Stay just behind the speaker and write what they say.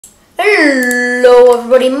Hello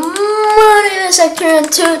everybody, my name is Hector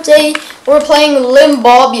and today we're playing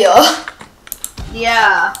Limbobia.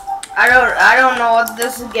 Yeah, I don't know what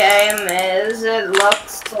this game is. It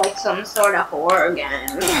looks like some sort of horror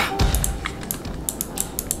game.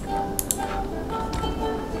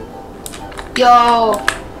 Yo.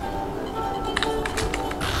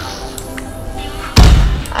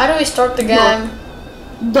 How do we start the game?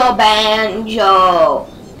 The banjo.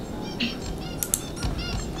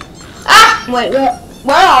 Ah! Wait,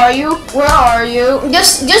 where are you? Where are you?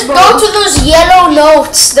 Just go to those yellow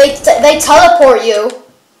notes. They teleport you.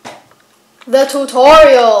 The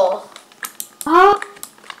tutorial. Oh,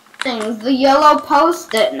 things. The yellow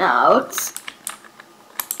post-it notes.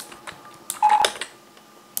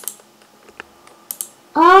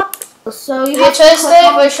 Oh, so you have to VHS click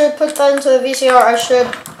tape. on... I should put that into the VCR. I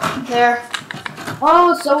should. There.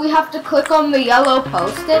 Oh, so we have to click on the yellow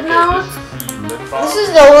post-it notes. This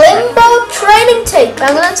is the Limbo training tape.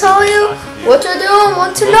 I'm gonna tell you what to do and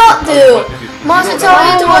what to not do. I'm also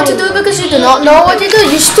telling you what to do because you do not know what to do.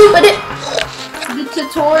 You stupid. The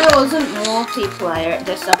tutorial isn't multiplayer.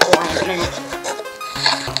 Disappointment.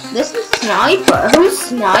 This is Sniper. Who's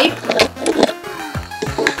Sniper?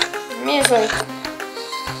 Music.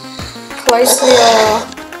 Place the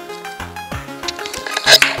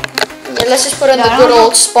yeah, let's just put it in the good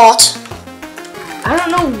old spot. I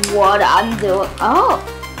don't know what I'm doing. Oh,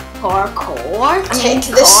 parkour. Take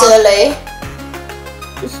this silly.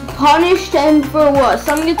 Punished and for what?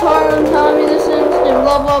 Some guitar and telling me this instant.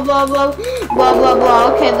 Blah blah blah blah blah blah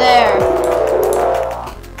blah. Okay, there.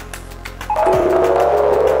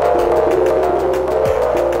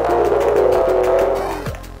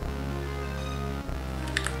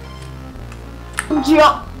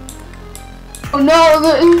 Jump. Oh no,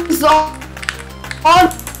 the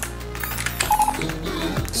on.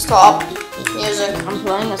 Stop. Music. I'm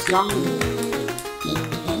playing a song.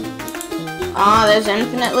 Ah, there's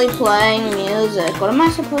infinitely playing music. What am I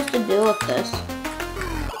supposed to do with this?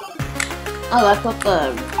 Oh, that's what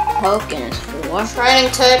the token is for.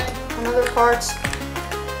 Training tape. Another part.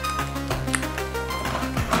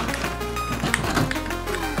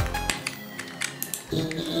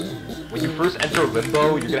 When you first enter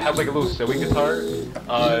Limbo, you're gonna have like a little sewing guitar.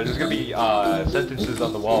 There's gonna be sentences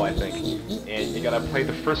on the wall, I think, and you gotta play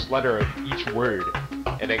the first letter of each word,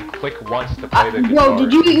 and then click once to play the guitar. Bro,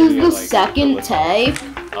 did you use the second tape?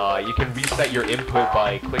 You can reset your input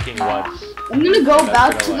by clicking once. I'm gonna go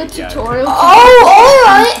back to the tutorial. Oh,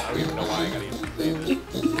 alright! I don't even know why I gotta use the tape.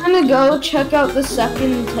 I'm gonna go check out the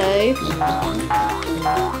second tape.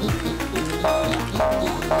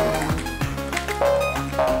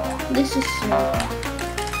 This is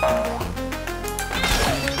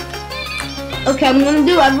okay, I'm gonna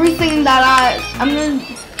do everything that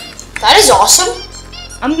That is awesome.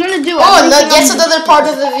 I'm gonna do Oh, and that everything gets another part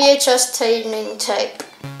of the VHS training tape.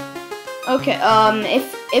 Okay,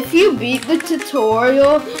 if you beat the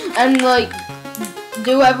tutorial and like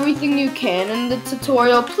do everything you can in the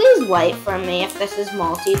tutorial, please wait for me if this is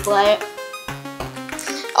multiplayer.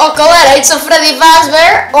 Oh, Colette, it's a Freddy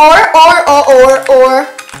Fazbear, or.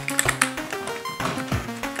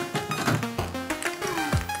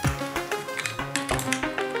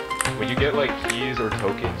 When you get like keys or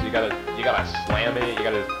tokens, you gotta slam it. You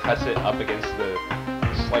gotta press it up against the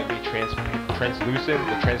slightly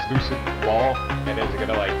translucent wall, and it's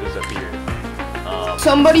gonna like disappear.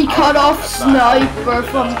 Somebody cut off Sniper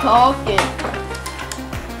from talking.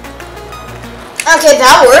 Okay,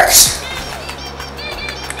 that works.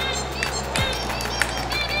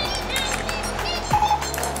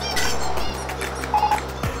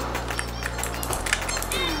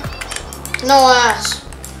 No ass.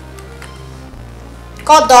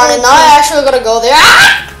 God darn it, now I actually gotta go there.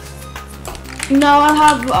 Ah! No, I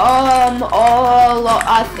have I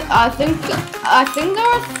think there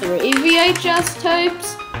are 3 VHS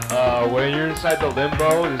tapes. When you're inside the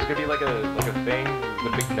Limbo, there's gonna be like a thing, the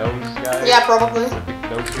big nose guy. Yeah, probably. The big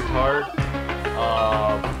nose guitar.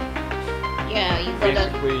 Yeah, you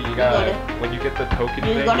basically you gotta when you get the token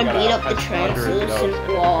thing, you gotta beat up the press under his nose translucent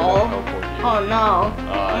and wall. it'll teleport you. Oh no,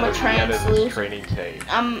 I'm a That's the end of this translucent. training tape.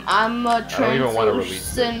 I'm a don't even wanna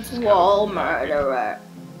release this. translucent wall murderer.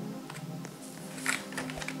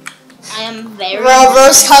 I am very. Well,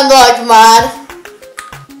 bro's kinda like mad.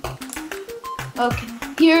 Okay,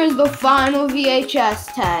 here's the final VHS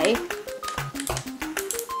tape.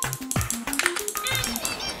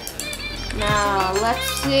 Now let's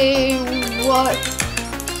see what.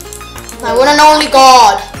 I wanna know only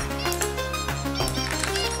God.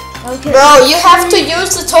 Okay. Bro, you have to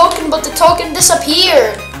use the token, but the token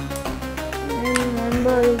disappeared.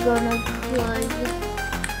 Remember, you're gonna play.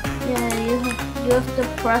 Yeah, You have to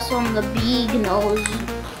press on the big nose.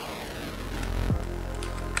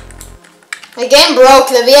 The game broke.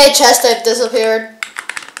 The VHS tape disappeared.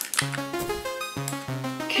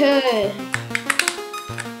 Okay.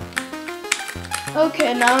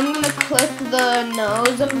 Okay, now I'm gonna click the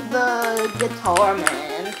nose of the guitar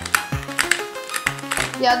man.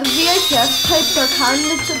 Yeah, the VHS tapes are kind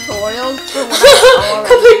of tutorials for what I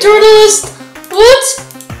Complete journalist! What?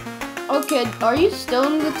 Okay, are you still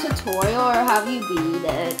in the tutorial or have you beat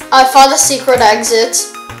it? I found a secret exit.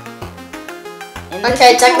 In the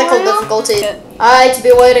Okay, technical tutorial? difficulty. Okay. I'd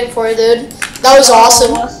be waiting for you, dude. That was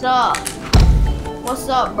awesome. What's up? What's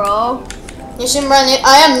up, bro? You seem brand new.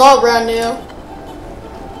 I am not brand new.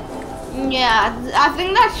 Yeah, I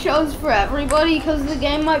think that shows for everybody because the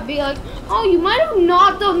game might be like, oh, you might have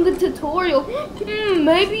not done the tutorial.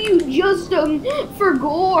 Maybe you just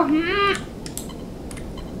forgot.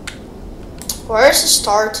 Where's the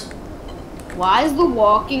start? Why is the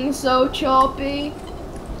walking so choppy?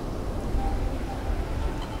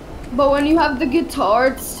 But when you have the guitar,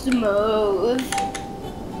 it's smooth.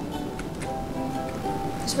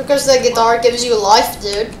 It's because the guitar gives you life,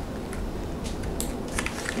 dude.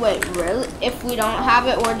 Wait, really? If we don't have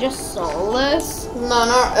it, we're just soulless? No,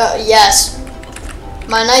 yes.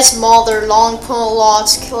 My nice mother, long pull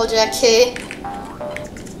lots, killjack key.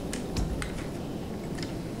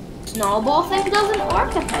 Snowball thing doesn't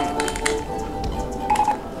work apparently.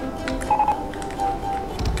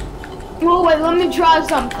 Oh wait, let me try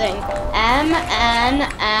something.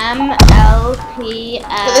 MNMLP.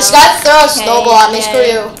 This guy throws a snowball at me, screw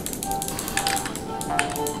you.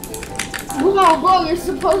 Whoa, bro, you're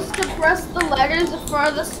supposed to press the letters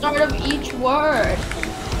for the start of each word.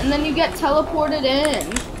 And then you get teleported in.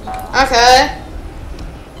 Okay.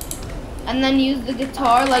 And then use the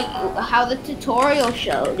guitar like how the tutorial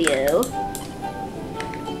showed you.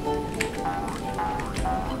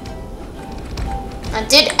 I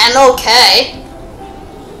did NOK.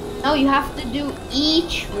 No, you have to do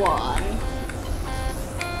each one.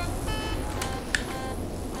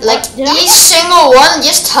 Like Did I- each single one,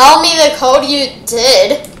 just tell me the code you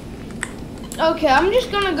did. Okay, I'm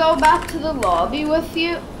just gonna go back to the lobby with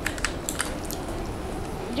you.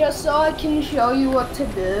 Just so I can show you what to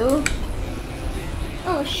do.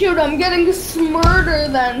 Oh shoot, I'm getting smarter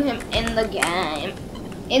than him in the game.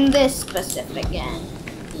 In this specific game.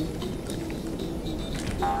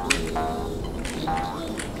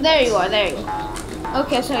 There you are, there you are.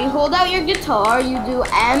 Okay, so you hold out your guitar, you do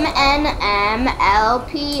M, N, M, L,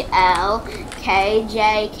 P, L, K,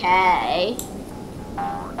 J, K.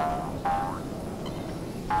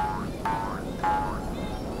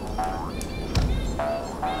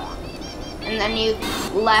 And then you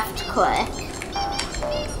left click.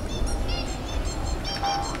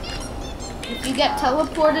 If you get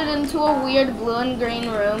teleported into a weird blue and green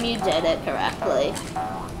room, you did it correctly.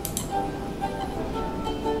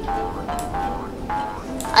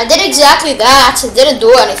 I did exactly that. It didn't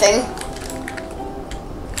do anything.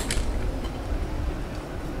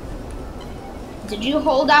 Did you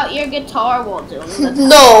hold out your guitar while doing the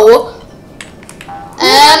No.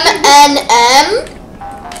 MNM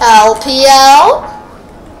LPL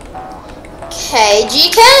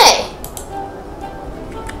KGK.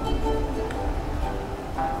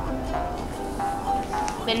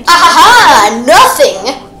 Ahaha! Nothing.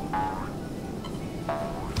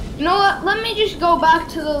 You know what? Let me just go back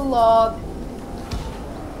to the log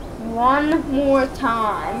one more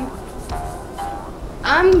time.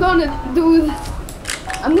 I'm gonna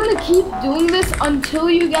keep doing this until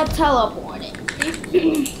you get teleported.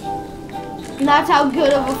 That's how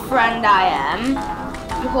good of a friend I am.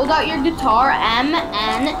 You hold out your guitar, M,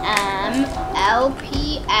 N, M, L,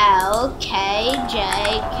 P, L, K,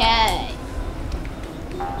 J, K.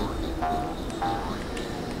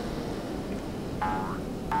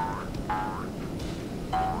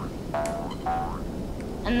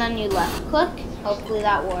 And then you left click. Hopefully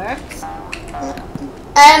that works.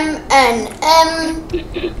 MNM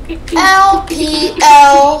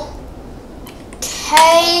LPL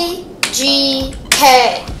KGK.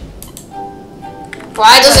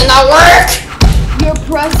 Why does it not work? You're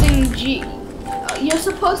pressing G. You're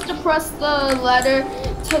supposed to press the letter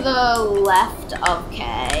to the left of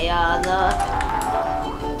K.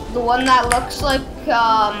 The one that looks like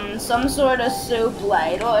some sort of soup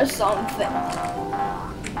light or something.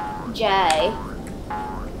 J.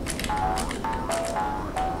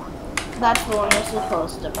 That's the one you're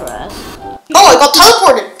supposed to press. Oh, I got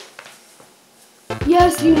teleported.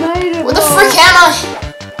 Yes, you made it. Where the bro. frick am I?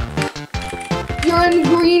 You're in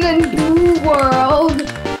green and blue world.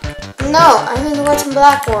 No, I'm in the white and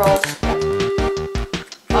black world.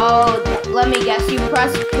 Oh, let me guess, you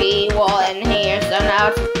press P while in here, so now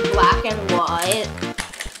it's black and white.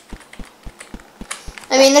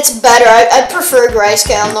 I mean, it's better. I prefer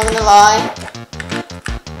grayscale, I'm not gonna lie.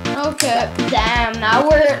 Okay, damn, now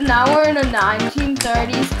we're in a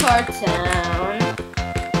 1930s cartoon.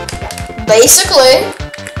 Basically.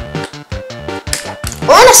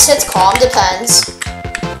 Or in a sitcom, depends.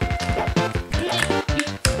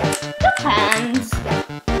 Depends.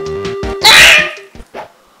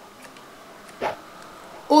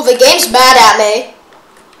 Ooh, the game's mad at me.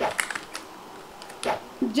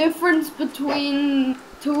 Difference between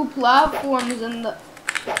two platforms and the...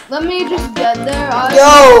 Let me just get there.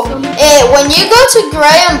 When you go to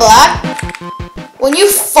gray and black, when you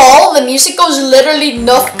fall, the music goes literally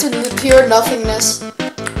to pure nothingness.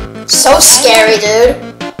 So scary, dude.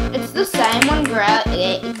 It's the same when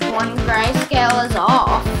grayscale is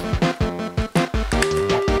off.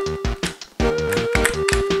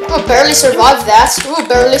 Oh, barely survived that. Ooh,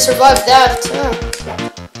 barely survived that.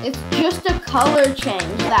 It's just a color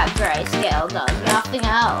change that grayscale does, nothing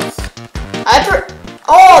else.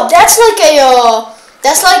 Oh, that's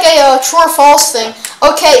like a true or false thing.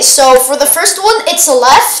 Okay, so for the first one, it's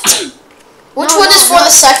left. Which one is for the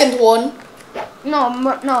second one? No,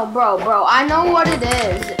 bro. I know what it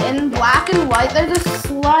is. In black and white, there's a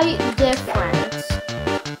slight difference.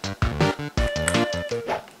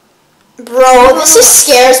 Bro, this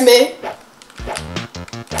scares me.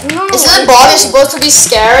 No, is Limbobia supposed to be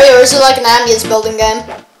scary, or is it like an ambience building game?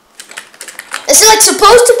 Is it like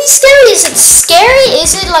supposed to be scary? Is it scary?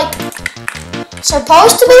 Is it like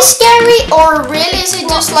supposed to be scary, or really is it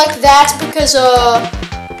just like that because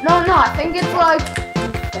No, I think it's like you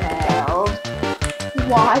failed.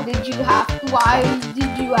 Why did you have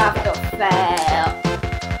to fail?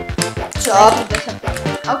 Job.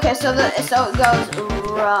 Okay, so it goes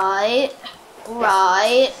right,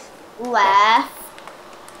 left.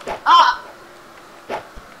 Ah.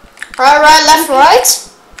 Right, left, right.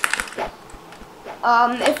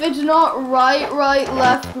 If it's not right,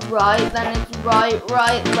 left, then it's right,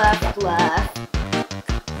 left.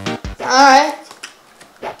 Alright.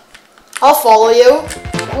 I'll follow you.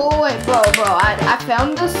 Oh wait, bro, I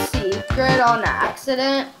found the secret on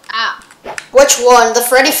accident. Ah. Which one? The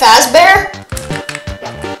Freddy Fazbear?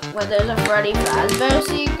 Wait, there's a Freddy Fazbear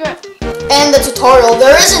secret? And the tutorial,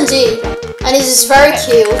 there is indeed. And it is very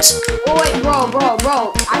cute. Oh wait,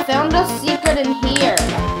 bro, I found a secret in here.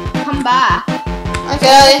 Come back.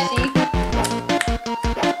 Okay.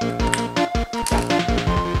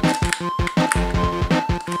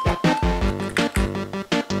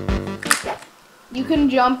 You can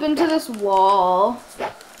jump into this wall.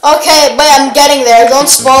 Okay, but I'm getting there. Don't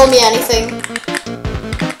spoil me anything.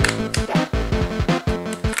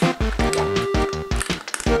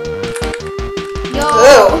 Yo.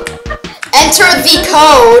 Ooh. Enter the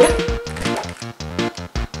code.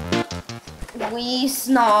 We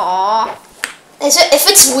snaw. If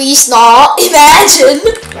it's we snaw, imagine.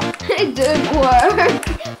 It didn't work.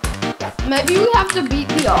 Maybe we have to beat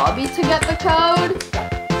the obby to get the code.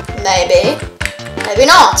 Maybe. Maybe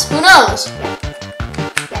not. Who knows?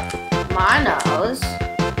 My nose.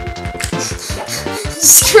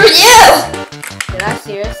 Screw you! Did I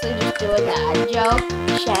seriously just do a dad joke?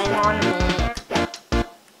 Shame on me.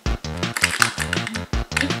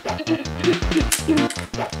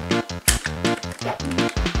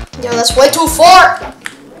 Yo, that's way too far.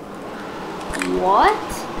 What?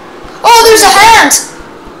 Oh, there's a hand!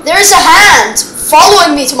 There's a hand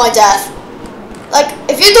following me to my death. Like,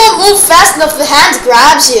 if you don't move fast enough, the hand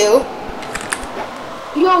grabs you.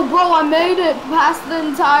 Yo, bro, I made it past the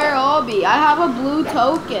entire obby. I have a blue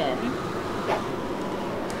token.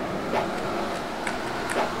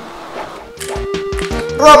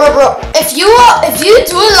 Bro. If you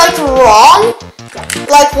do it like wrong,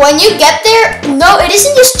 like when you get there, no, it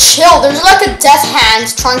isn't just chill. There's like a death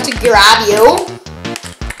hand trying to grab you.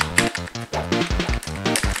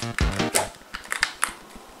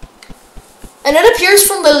 And it appears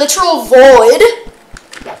from the literal void.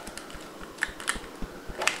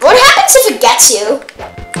 What happens if it gets you?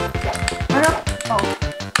 I don't. Oh.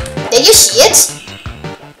 Did you see it?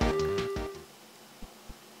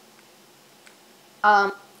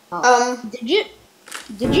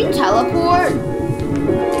 Did you teleport?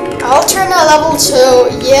 I'll turn to level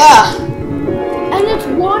 2. Yeah. And it's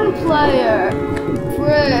one player.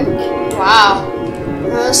 Frick. Wow.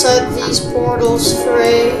 Inside these portals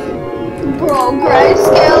free. Bro,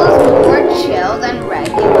 grayscale is more chill than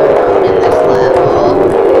regular mode in this level.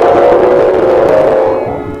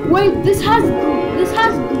 Wait, this has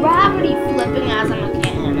gravity flipping as a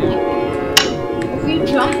mechanic. If you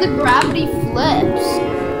jump, the gravity flips.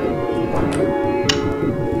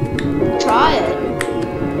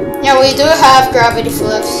 we do have gravity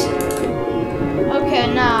flips.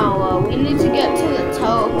 Okay, now we need to get to the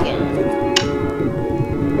token.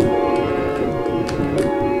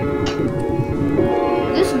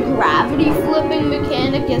 This gravity flipping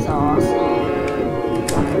mechanic is awesome.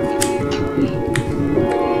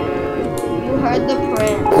 You heard the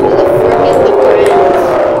prince. Who the frick is the prince?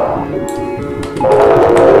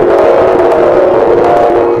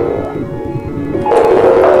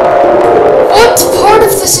 What part of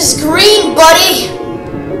this is green, buddy?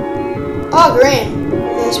 Oh, green.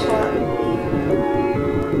 This part.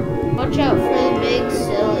 Watch out for the big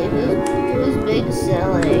silly. Who's big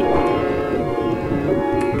silly?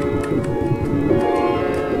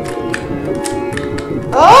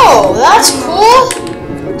 Oh, that's cool.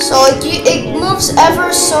 So like it moves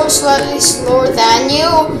ever so slightly slower than you,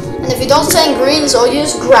 and if you don't stay in green, so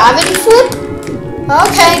use gravity flip.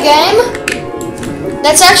 Okay, game.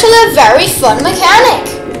 That's actually a very fun mechanic.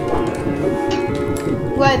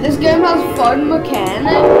 Wait, this game has fun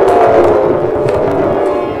mechanic?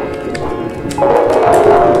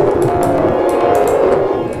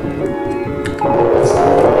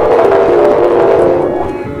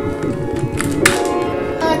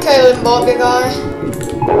 Okay, Limbobia guy.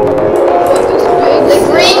 The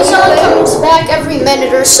green zone comes back every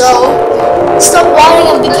minute or so. Stop whining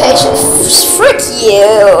on vacation. Frick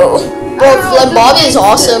you. Bro, Limbobia is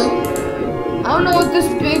awesome. I don't know what this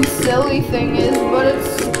big silly thing is, but it's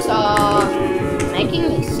making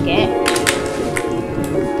me scared.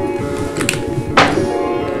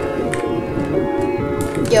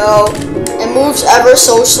 Yo, it moves ever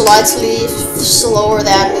so slightly slower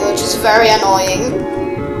than me, which is very annoying.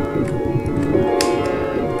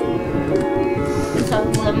 So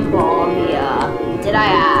Limbobia, did I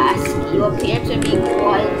ask? You appear to be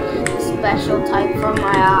quite a special type from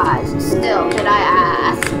my eyes. Still, did I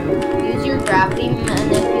ask? Use your gravity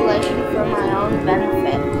manipulation for my own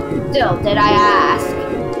benefit. Still, did I ask?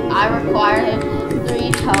 I require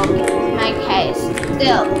 3 tokens. Make haste.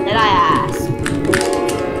 Still, did I ask?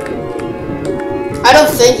 I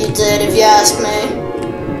don't think you did, if you ask me.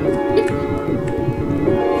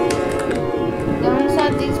 Go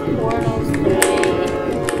inside these portals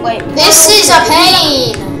 3. Wait, This is a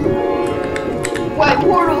pain. Wait,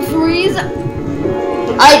 portal 3's?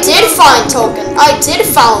 I did find token. I did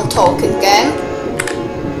found token, game.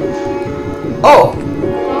 Oh,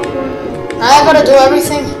 now I gotta do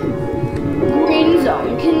everything. Green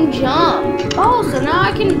zone can jump. Oh, so now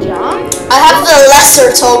I can jump? I have the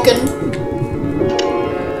lesser token.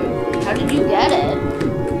 How did you get it?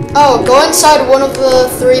 Oh, go inside one of the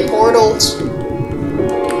 3 portals.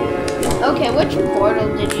 Okay, which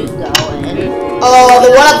portal did you go in? Oh,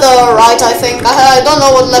 the one at the right, I think. I don't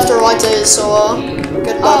know what left or right is, so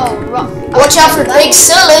good luck. Oh, Watch out for Big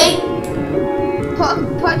Silly.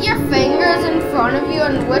 Put your fingers in front of you,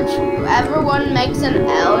 and whichever one makes an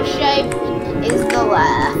L shape is the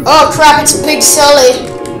left. Oh crap, it's Big Silly.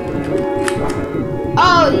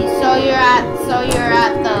 Oh, so you're at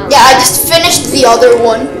the Yeah, I just finished the other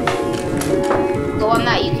one. the one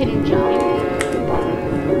that you can jump.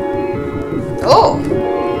 Oh.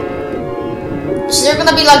 Is there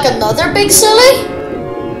gonna be like another Big Silly?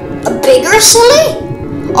 A bigger Silly?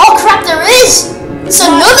 Oh crap, there is! It's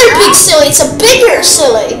another Big Silly, it's a bigger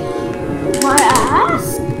Silly. My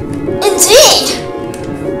ass? Indeed!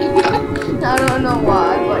 I don't know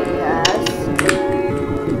why, but yes.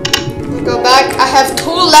 Go back, I have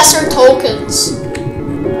 2 lesser tokens.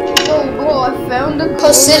 Oh bro, I found a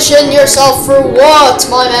Position yourself for what,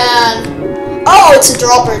 my man? Oh, it's a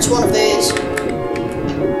dropper, it's one of these. I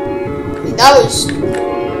mean, that was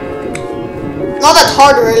not that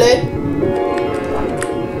hard, really.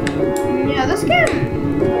 Yeah, this game.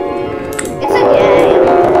 It's a game.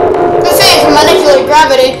 Good thing you can manipulate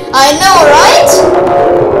gravity. I know, right?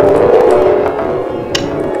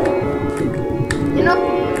 You know,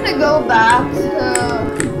 I'm gonna go back to.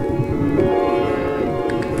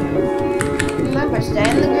 Remember, stay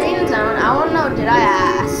in the green zone. I want to know, did I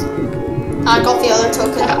ask? I got the other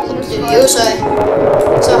token. Do you say?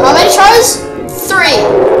 So how many tries? 3.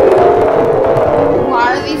 Why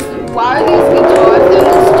are these guitar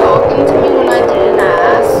things talking to me when I didn't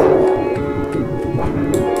ask?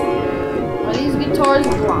 Are these guitars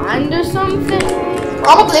blind or something?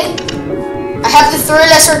 Probably. I have the 3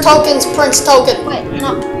 lesser tokens, Prince token. Wait,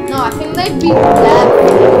 no, I think they'd be dead if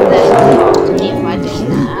they talked to me if I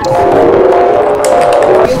didn't ask.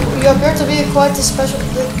 You appear to be quite a special.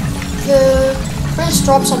 The Prince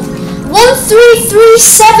dropped something.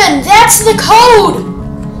 1337. That's the code.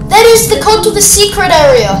 That is the code to the secret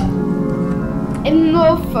area. In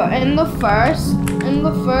the first.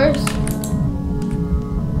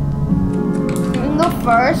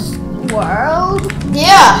 first world?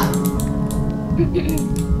 Yeah.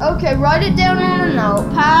 Okay, write it down on a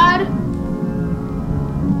notepad.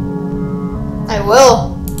 I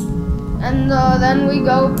will. And then we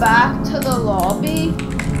go back to the lobby.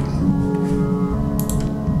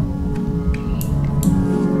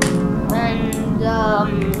 And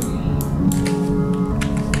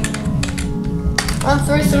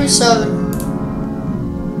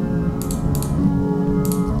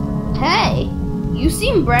 1337. Hey, you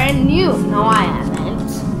seem brand new. No, I haven't.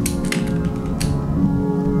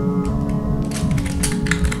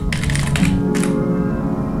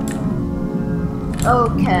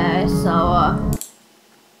 Okay, so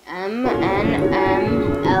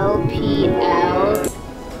MNMLPL.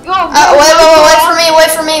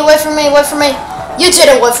 Wait for me. You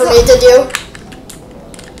didn't wait for me, did you?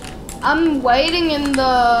 I'm waiting in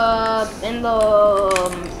the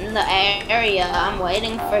area. I'm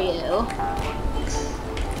waiting for you.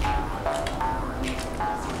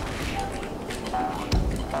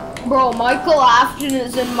 Bro, Michael Afton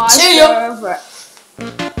is in my server.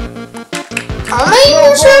 Am I in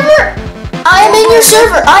your server? I am in your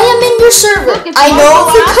server. I am in your server. Look, I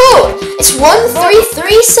know the code. It's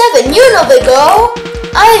 1337. You know the go.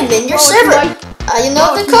 I am in your server. You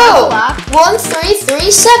know the code.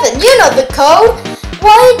 1337. You know the code.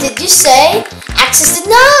 Why did you say access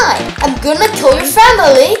denied? I'm gonna kill your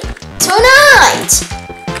family tonight.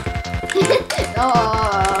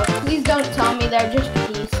 Please don't tell me they're just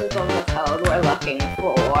pieces of the code we're looking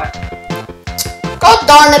for. God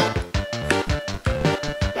darn it.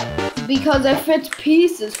 Because if it's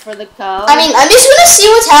pieces for the code. I mean, I'm just gonna see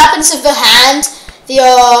what happens if the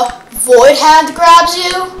void hand grabs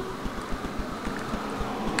you.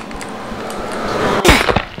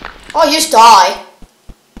 Oh, you just die.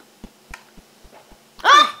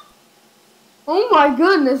 Ah! Oh my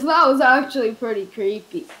goodness, that was actually pretty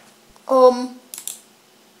creepy. We'll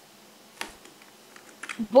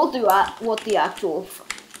do what the actual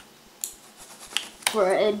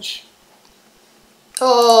fridge.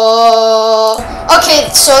 Okay,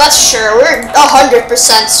 so that's sure. We're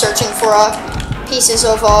 100% searching for pieces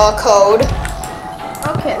of code.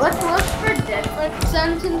 Okay, let's look for different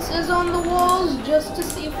sentences on the walls just to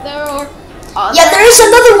see if there are other. Yeah, there is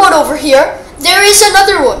another one over here. There is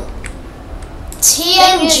another one.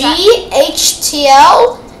 TNG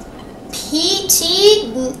HTL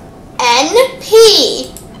PTNP.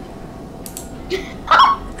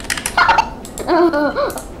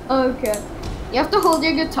 Okay. You have to hold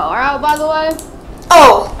your guitar out, by the way.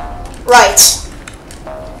 Oh, right.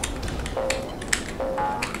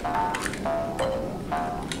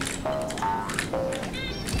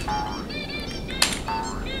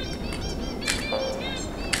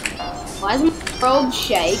 Why is my world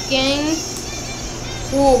shaking?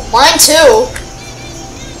 Ooh, mine too.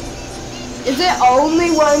 Is it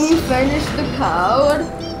only when you finish the code?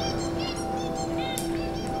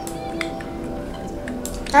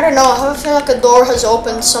 I don't know, I have a feel like a door has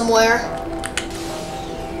opened somewhere.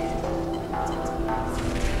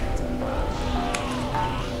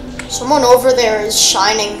 Someone over there is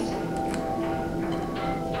shining.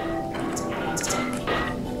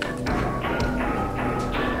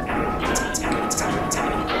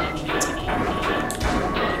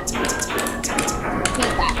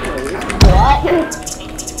 What?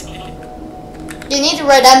 You need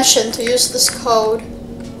redemption to use this code.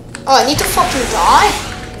 Oh, I need to fucking die?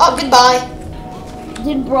 Oh, goodbye.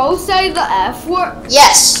 Did bro say the F word?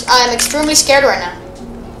 Yes, I am extremely scared right now.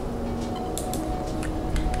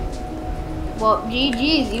 Well,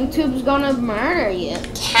 GG's, YouTube's gonna murder you.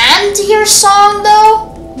 Can't hear song though?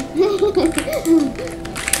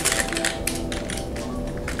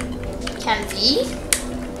 Can V?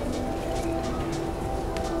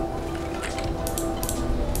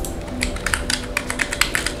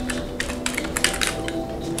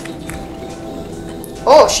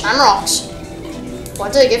 Oh, shamrocks. Why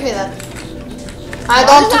did it give me that?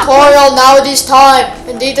 Add-on tutorial, now it is time.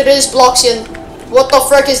 Indeed it is, Bloxian. What the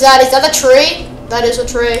frick is that? Is that a tree? That is a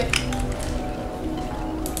tree.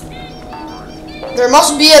 There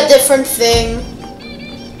must be a different thing.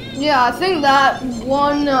 Yeah, I think that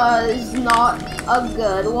one is not a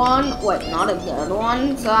good one. Wait, not a good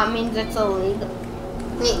one, so that means it's illegal.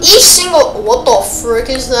 I mean, each single... What the frick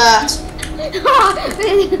is that? No,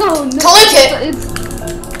 Click it!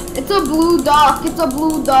 It's a blue duck. It's a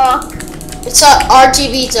blue duck. It's a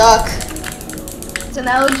RGB duck. It's an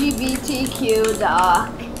LGBTQ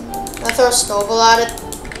duck. I throw a snowball at it.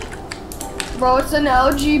 Bro, it's an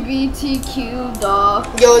LGBTQ duck.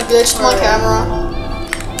 Yo, it glitched my camera.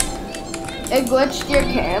 It glitched your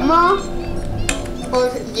camera?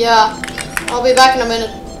 Oh, yeah. I'll be back in a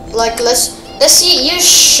minute. Like, let's see. You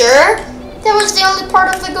sure that was the only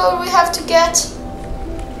part of the gold we have to get?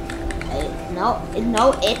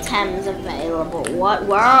 No items available. What?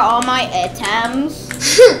 Where are all my items?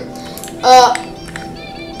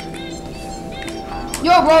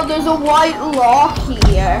 Yo, bro, there's a white lock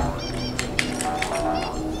here.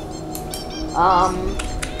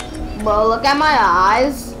 Bro, look at my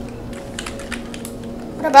eyes.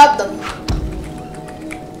 What about them?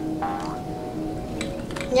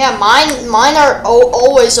 Yeah, mine are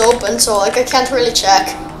always open, so like I can't really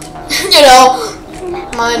check. You know,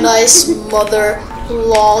 my nice mother,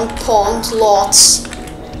 long pond lots.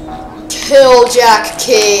 Kill Jack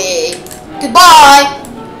K. Goodbye.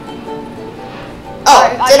 Oh,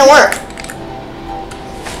 it didn't work.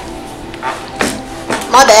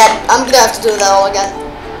 My bad. I'm gonna have to do that all again.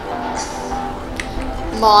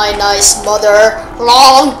 My nice mother,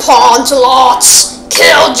 long pond lots.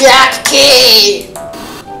 Kill Jack K.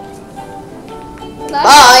 That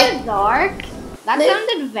Bye. sounded dark. That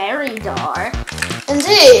sounded very dark.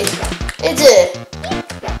 Indeed, it did.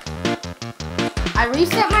 I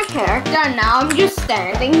reset my character and now I'm just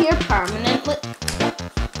standing here permanently.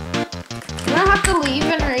 I'm gonna have to leave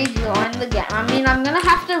and rejoin the game. I mean, I'm gonna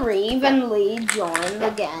have to leave and rejoin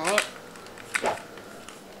the game.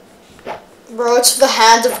 Bro, it's the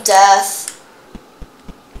hand of death.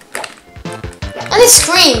 And it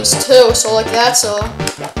screams too, so like that's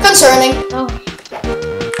concerning. Oh.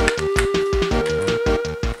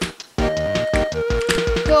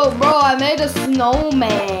 Yo, bro, I made a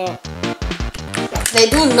snowman. They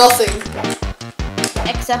do nothing.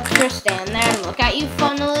 Except for stand there and look at you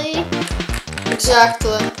funnily.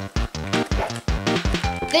 Exactly.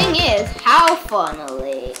 Thing is, how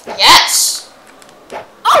funnily? Yes!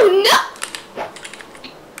 Oh no!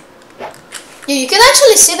 Yeah, you can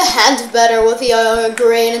actually see the hand better with the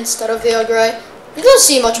green instead of the gray. You don't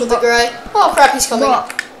see much with the gray. Oh crap, he's coming.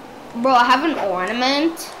 Bro, I have an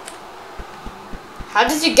ornament. How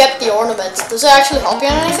did you get the ornament? Does it actually help you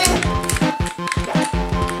in anything?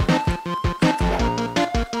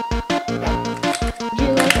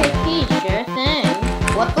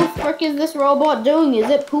 What is this robot doing? Is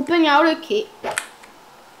it pooping out a key?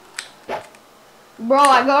 Bro,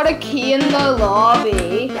 I got a key in the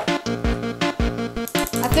lobby.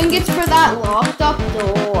 I think it's for that locked up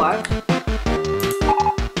door.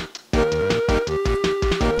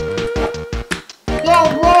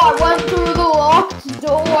 Yo, bro, I went through the locked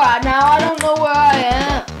door. Now I don't know where I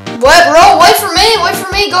am. Wait, bro, wait for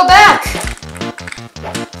me, go back.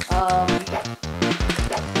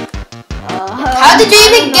 How did you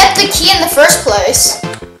even get the key in the first place?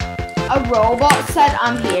 A robot said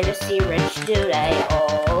I'm here to see Rich Dude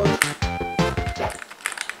old.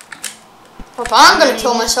 Papa, I'm gonna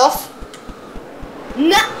kill myself.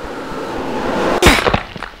 No.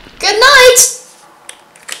 Good night.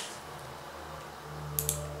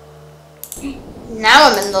 Now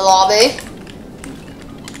I'm in the lobby.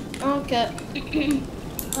 Okay.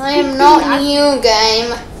 I am not new,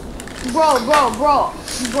 game. Bro.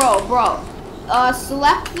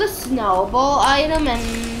 Select the snowball item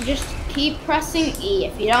and just keep pressing E.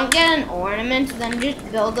 If you don't get an ornament, then just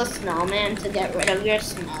build a snowman to get rid of your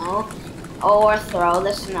snow. Or throw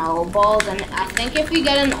the snowballs. And I think if you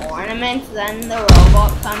get an ornament, then the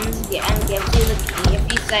robot comes and gives you the key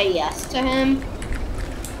if you say yes to him.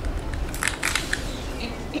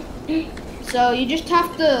 So you just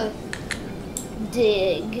have to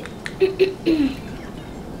dig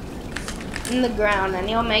in the ground and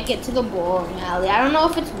you'll make it to the bowling alley. I don't know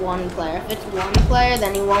if it's one player. If it's one player,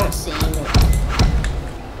 then you won't see me.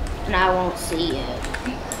 And I won't see it.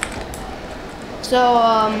 So,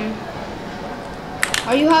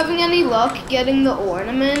 are you having any luck getting the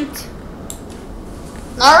ornament?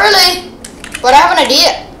 Not really, but I have an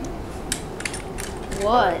idea.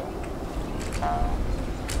 What?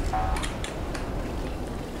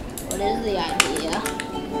 What is the idea?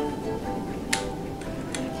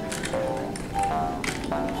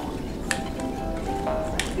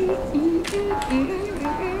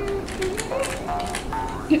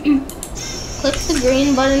 Click the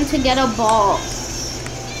green button to get a ball.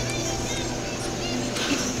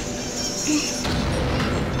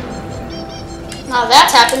 Now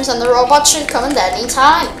that happens and the robot should come in at any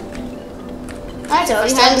time. Alright, if I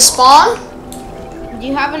stand to spawn. Do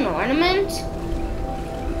you have an ornament?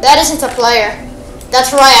 That isn't a player. That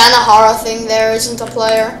Rihanna horror thing there isn't a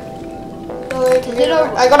player.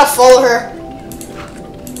 I gotta follow her.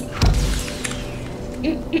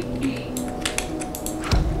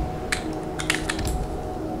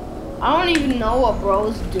 I don't even know what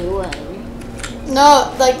bro's doing.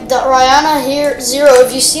 No, like the Rihanna here, Zero,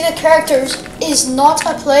 if you see the characters is not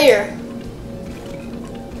a player.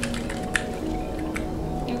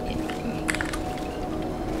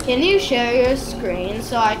 Can you share your screen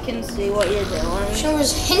so I can see what you're doing? She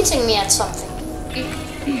was hinting me at something.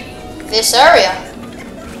 This area.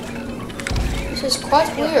 This is quite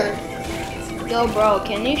weird. Yo, bro,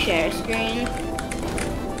 can you share screen?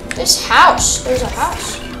 This house. There's a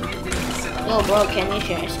house. Yo, bro, can you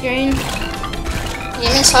share screen?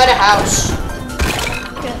 I'm inside a house.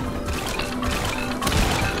 Okay.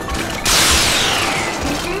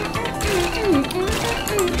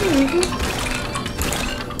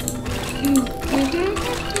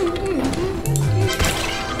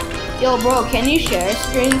 Yo, bro, can you share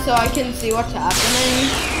screen so I can see what's happening?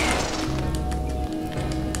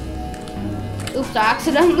 Oops, I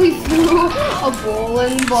accidentally threw a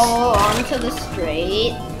bowling ball onto the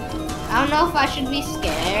street. I don't know if I should be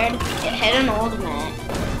scared. It hit an old man.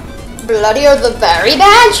 Bloody or the berry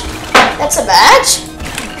badge? That's a badge?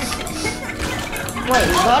 Wait,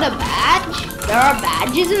 you got a badge? There are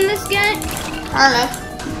badges in this game? I don't know.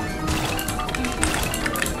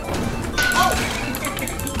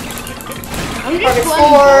 I'm just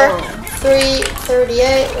playing 44, bowling.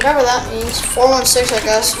 338, whatever that means. 416, I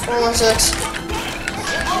guess. 416.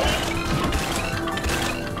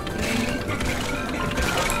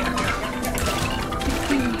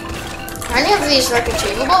 Are any of these like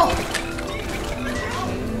achievable?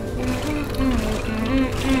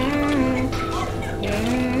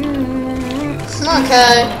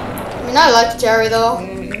 Okay. I mean, I like Jerry though.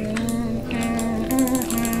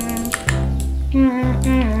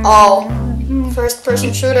 Oh, first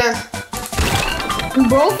person shooter.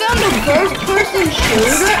 Bro found a first person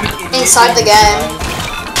shooter? Inside the game.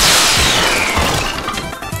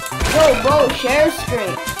 Yo, bro, share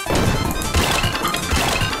screen.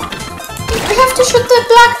 Did we have to shoot the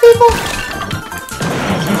black people?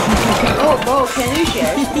 Oh, bro, can you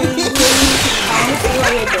share screen, please? I want to see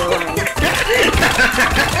what you're doing.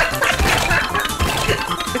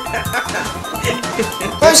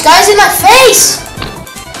 There's guys in my face!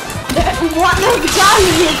 What the guys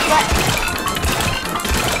in your face?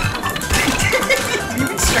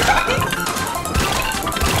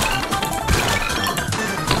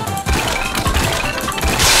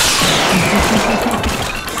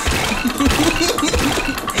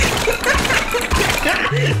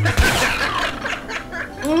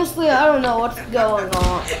 Honestly, I don't know what's going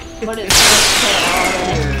on, but it's just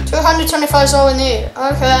chaotic. 225 is all we need.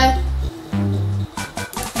 Okay.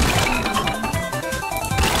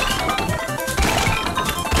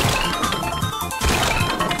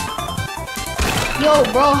 Yo,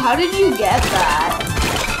 bro, how did you get that?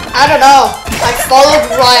 I don't know. I followed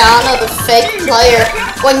Rihanna, the fake player,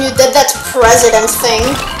 when you did that president thing.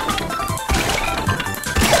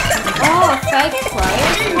 Oh, a fake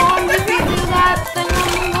player? Mom, did you do that thing on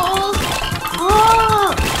the walls?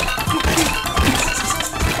 Oh!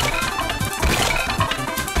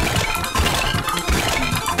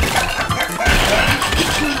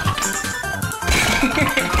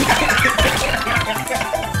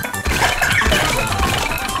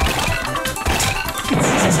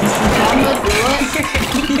 I'm gonna do it.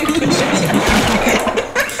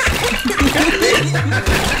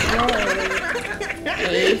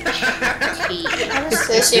 How does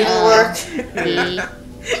this even work?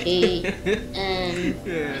 P-T-N-P.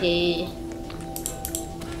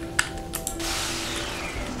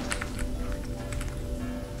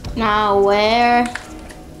 Now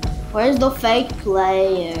where's the fake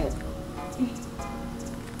player?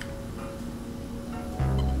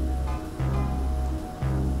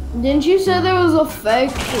 Didn't you say there was a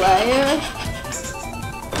fake player?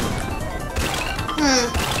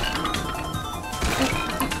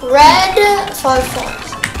 Red, 5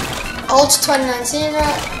 points. Alt 2019,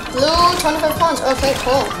 blue, 25 points. Okay,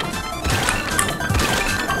 cool.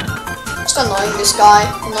 Just annoying this guy.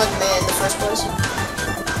 Annoyed me in the first place.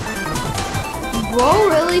 Bro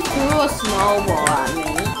really threw a snowball at me.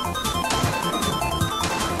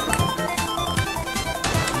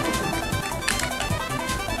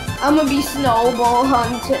 I'm gonna be snowball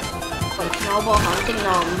hunting. Wait, snowball hunting?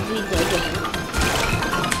 No, I'm gonna be digging.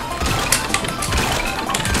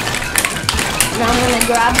 And I'm gonna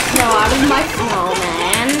grab snow out of my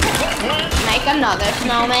snowman. Make another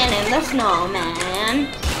snowman in the snowman.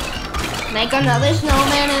 Make another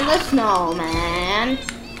snowman in the snowman.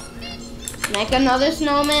 Make another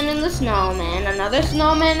snowman in the snowman. Another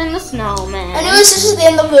snowman in the snowman. Anyways, this is the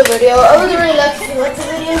end of the video. I would really like if you like the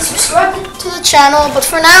video and subscribe to the channel. But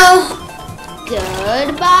for now,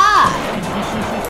 Goodbye.